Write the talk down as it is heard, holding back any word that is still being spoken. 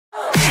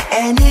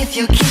And if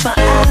you keep on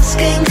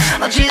asking,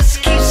 I'll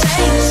just keep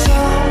saying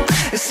so.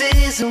 This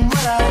isn't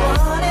what I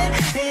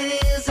wanted,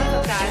 it isn't.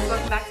 What's up guys,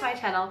 welcome back to my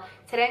channel.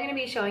 Today I'm going to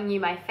be showing you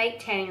my fake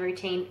tanning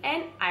routine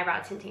and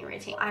eyebrow tinting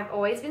routine. I've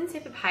always been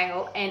super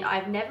pale and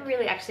I've never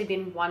really actually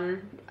been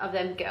one of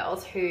them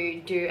girls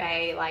who do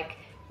a like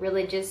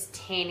religious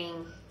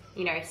tanning,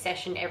 you know,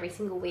 session every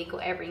single week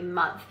or every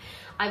month.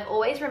 I've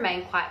always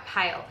remained quite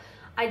pale.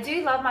 I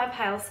do love my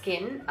pale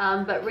skin,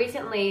 but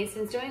recently,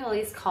 since doing all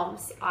these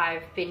comps,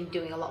 I've been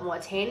doing a lot more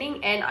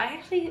tanning and I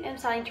actually am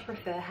starting to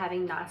prefer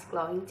having nice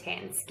glowing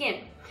tan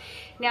skin.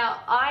 Now,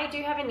 I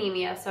do have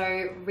anemia,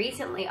 so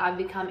recently I've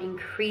become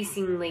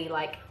increasingly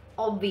like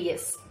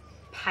obvious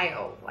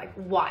pale, like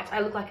white.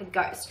 I look like a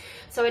ghost.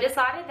 So I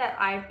decided that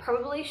I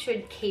probably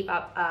should keep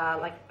up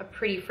like a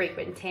pretty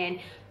frequent tan,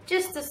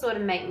 just to sort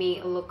of make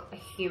me look a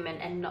human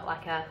and not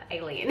like a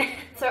alien.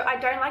 So I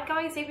don't like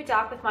going super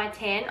dark with my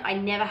tan. I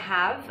never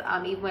have,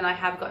 even when I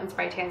have gotten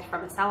spray tans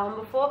from a salon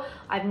before,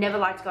 I've never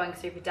liked going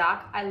super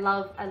dark. I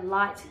love a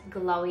light,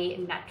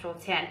 glowy, natural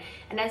tan.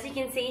 And as you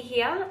can see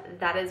here,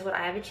 that is what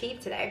I have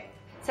achieved today.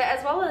 So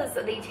as well as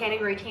the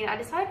tanning routine, I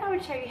decided I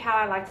would show you how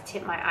I like to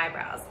tint my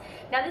eyebrows.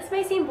 Now this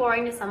may seem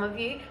boring to some of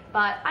you,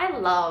 but I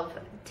love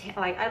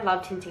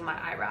tinting my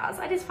eyebrows.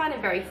 I just find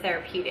it very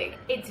therapeutic.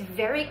 It's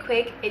very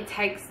quick. It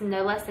takes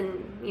no less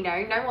than, you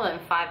know, no more than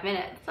 5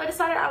 minutes. So I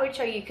decided I would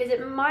show you because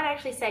it might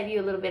actually save you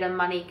a little bit of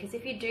money, because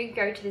if you do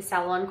go to the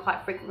salon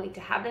quite frequently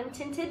to have them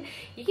tinted,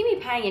 you can be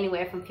paying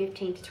anywhere from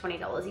 $15 to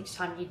 $20 each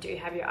time you do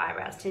have your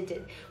eyebrows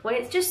tinted, when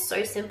it's just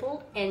so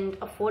simple and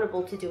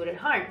affordable to do it at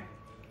home.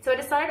 So I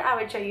decided I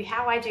would show you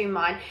how I do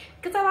mine,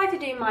 because I like to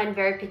do mine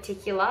very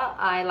particular.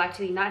 I like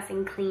to be nice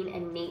and clean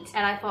and neat,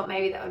 and I thought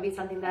maybe that would be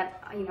something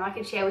that, you know, I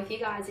could share with you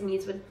guys and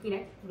you would, you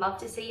know, love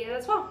to see it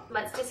as well.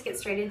 Let's just get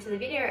straight into the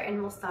video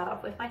and we'll start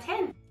off with my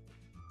tan.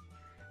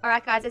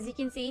 Alright guys, as you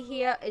can see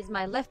here is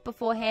my left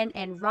beforehand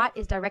and right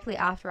is directly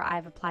after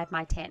I've applied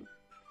my tan.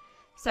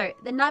 So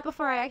the night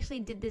before I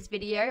actually did this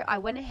video, I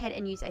went ahead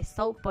and used a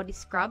salt body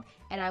scrub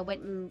and I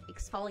went and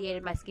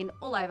exfoliated my skin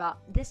all over.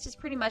 This just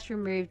pretty much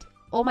removed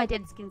all my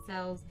dead skin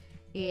cells.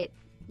 It,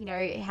 you know,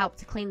 it helped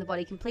to clean the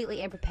body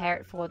completely and prepare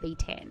it for the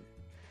tan.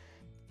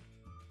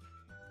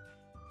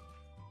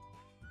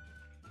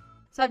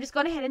 So I've just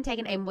gone ahead and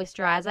taken a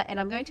moisturizer and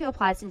I'm going to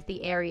apply this into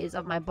the areas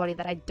of my body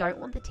that I don't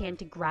want the tan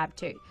to grab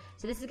to.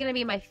 So this is going to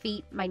be my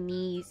feet, my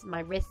knees,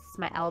 my wrists,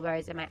 my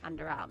elbows, and my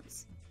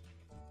underarms.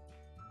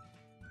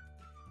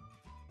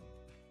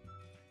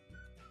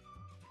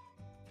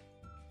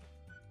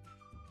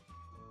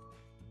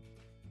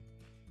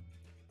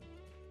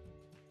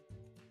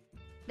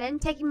 Then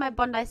taking my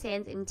Bondi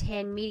Sands in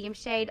tan medium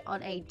shade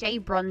on a J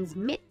Bronze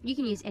mitt. You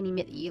can use any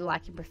mitt that you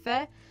like and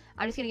prefer.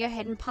 I'm just going to go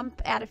ahead and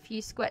pump out a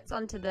few squirts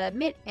onto the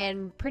mitt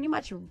and pretty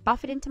much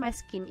buff it into my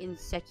skin in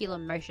circular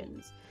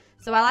motions.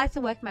 So I like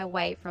to work my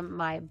way from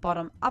my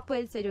bottom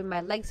upwards, so doing my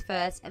legs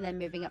first and then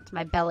moving up to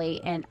my belly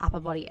and upper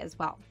body as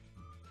well.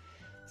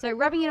 So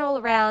rubbing it all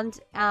around,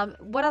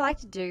 what I like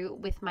to do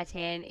with my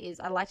tan is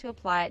I like to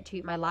apply it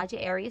to my larger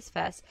areas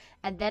first,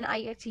 and then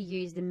I actually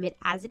use the mitt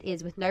as it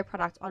is with no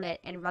product on it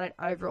and run it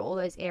over all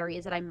those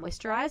areas that I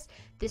moisturized.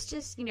 This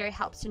just, you know,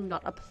 helps to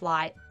not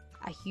apply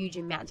a huge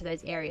amount to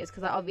those areas,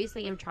 because I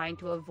obviously am trying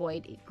to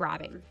avoid it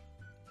grabbing.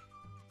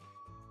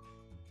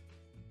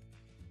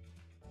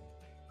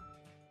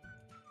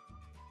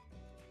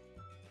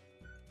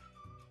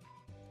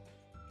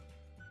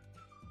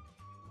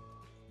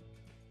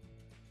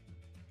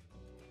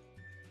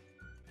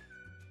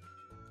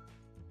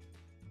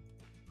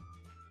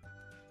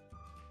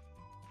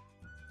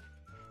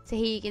 So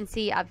here you can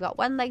see I've got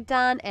one leg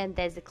done and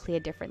there's a clear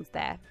difference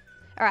there.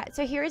 Alright,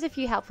 so here is a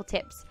few helpful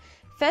tips.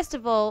 First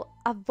of all,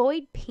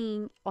 avoid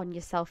peeing on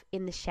yourself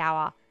in the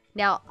shower.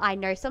 Now, I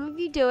know some of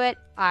you do it.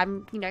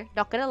 I'm, you know,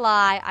 not gonna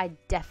lie, I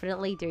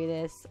definitely do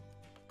this.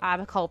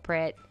 I'm a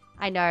culprit.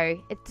 I know,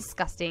 it's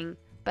disgusting,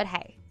 but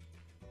hey,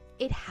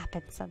 it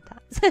happens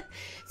sometimes.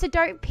 So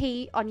don't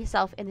pee on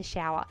yourself in the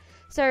shower.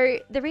 So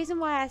the reason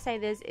why I say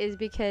this is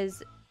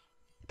because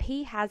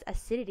pee has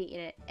acidity in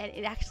it and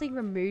it actually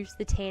removes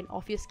the tan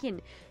off your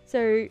skin.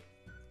 So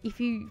if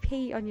you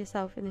pee on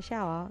yourself in the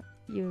shower,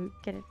 you're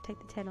gonna take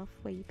the tan off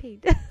where you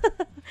peed.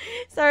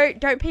 So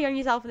don't pee on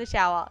yourself in the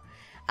shower.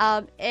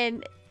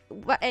 And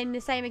the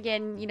same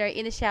again, you know,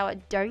 in the shower,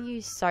 don't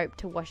use soap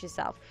to wash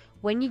yourself.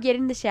 When you get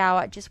in the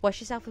shower, just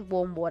wash yourself with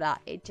warm water.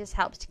 It just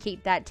helps to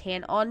keep that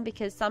tan on,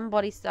 because some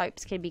body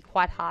soaps can be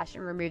quite harsh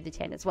and remove the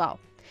tan as well.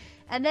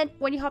 And then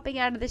when you're hopping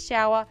out of the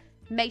shower,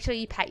 make sure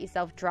you pat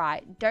yourself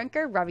dry. Don't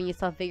go rubbing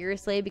yourself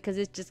vigorously, because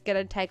it's just going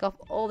to take off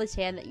all the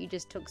tan that you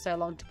just took so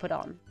long to put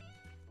on.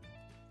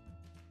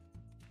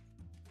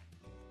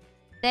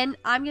 Then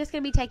I'm just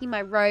going to be taking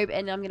my robe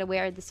and I'm going to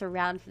wear this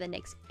around for the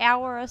next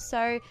hour or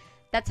so.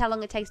 That's how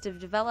long it takes to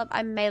develop.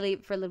 I may leave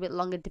it for a little bit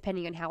longer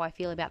depending on how I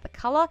feel about the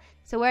color.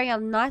 So wearing a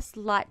nice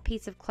light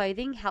piece of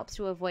clothing helps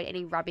to avoid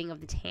any rubbing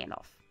of the tan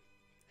off.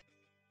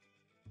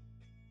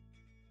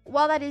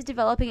 While that is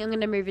developing, I'm going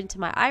to move into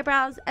my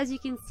eyebrows. As you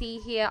can see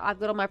here, I've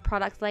got all my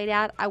products laid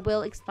out. I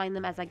will explain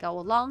them as I go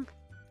along.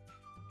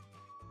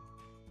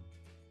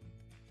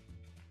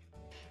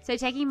 So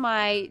taking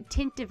my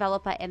tint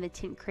developer and the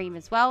tint cream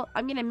as well,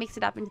 I'm going to mix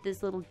it up into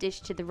this little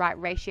dish to the right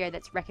ratio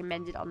that's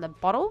recommended on the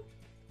bottle.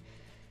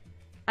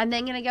 I'm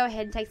then going to go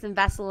ahead and take some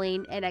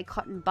Vaseline and a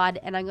cotton bud,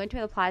 and I'm going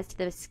to apply this to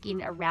the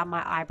skin around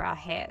my eyebrow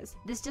hairs.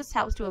 This just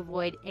helps to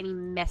avoid any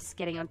mess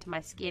getting onto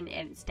my skin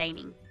and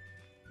staining.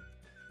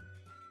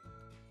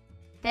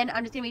 Then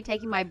I'm just going to be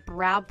taking my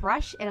brow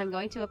brush and I'm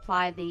going to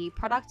apply the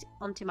product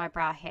onto my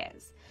brow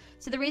hairs.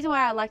 So the reason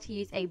why I like to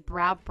use a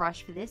brow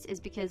brush for this is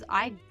because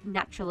I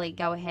naturally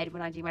go ahead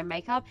when I do my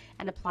makeup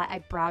and apply a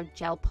brow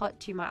gel pot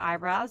to my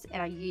eyebrows,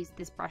 and I use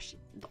this brush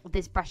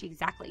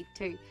exactly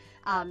to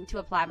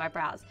apply my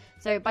brows.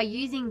 So by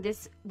using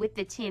this with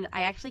the tin,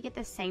 I actually get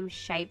the same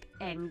shape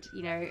and,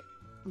 you know,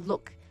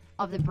 look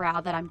of the brow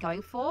that I'm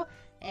going for,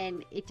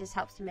 and it just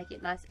helps to make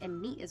it nice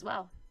and neat as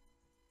well.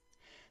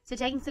 So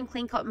taking some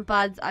clean cotton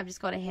buds, I've just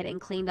gone ahead and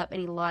cleaned up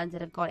any lines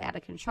that have got out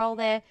of control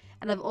there.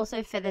 And I've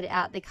also feathered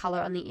out the colour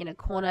on the inner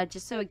corner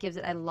just so it gives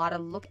it a lighter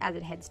look as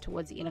it heads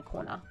towards the inner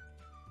corner.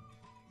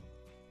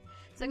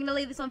 So I'm going to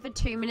leave this on for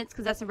 2 minutes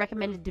because that's a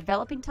recommended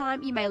developing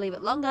time. You may leave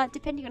it longer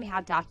depending on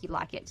how dark you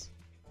like it.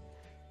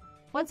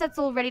 Once that's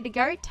all ready to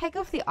go, take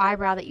off the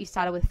eyebrow that you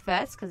started with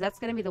first, because that's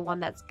going to be the one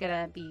that's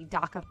going to be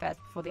darker first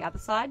before the other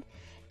side.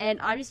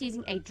 And I'm just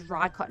using a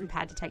dry cotton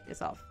pad to take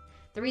this off.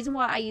 The reason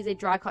why I use a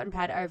dry cotton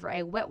pad over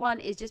a wet one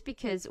is just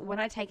because when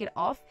I take it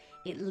off,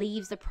 it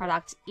leaves the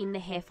product in the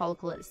hair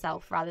follicle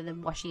itself rather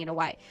than washing it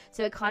away.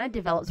 So it kind of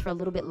develops for a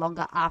little bit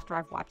longer after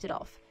I've wiped it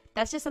off.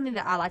 That's just something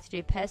that I like to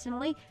do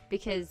personally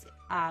because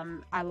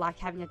I like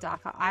having a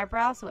darker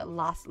eyebrow so it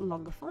lasts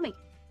longer for me.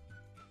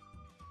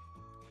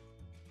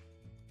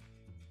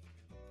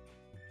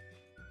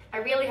 I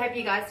really hope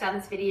you guys found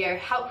this video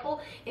helpful.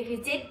 If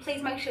you did,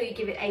 please make sure you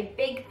give it a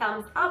big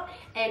thumbs up,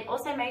 and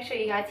also make sure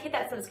you guys hit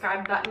that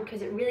subscribe button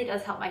because it really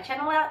does help my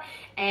channel out,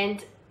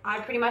 and I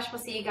pretty much will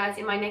see you guys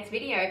in my next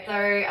video. So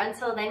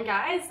until then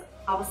guys,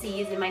 I will see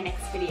you in my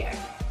next video.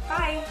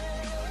 Bye!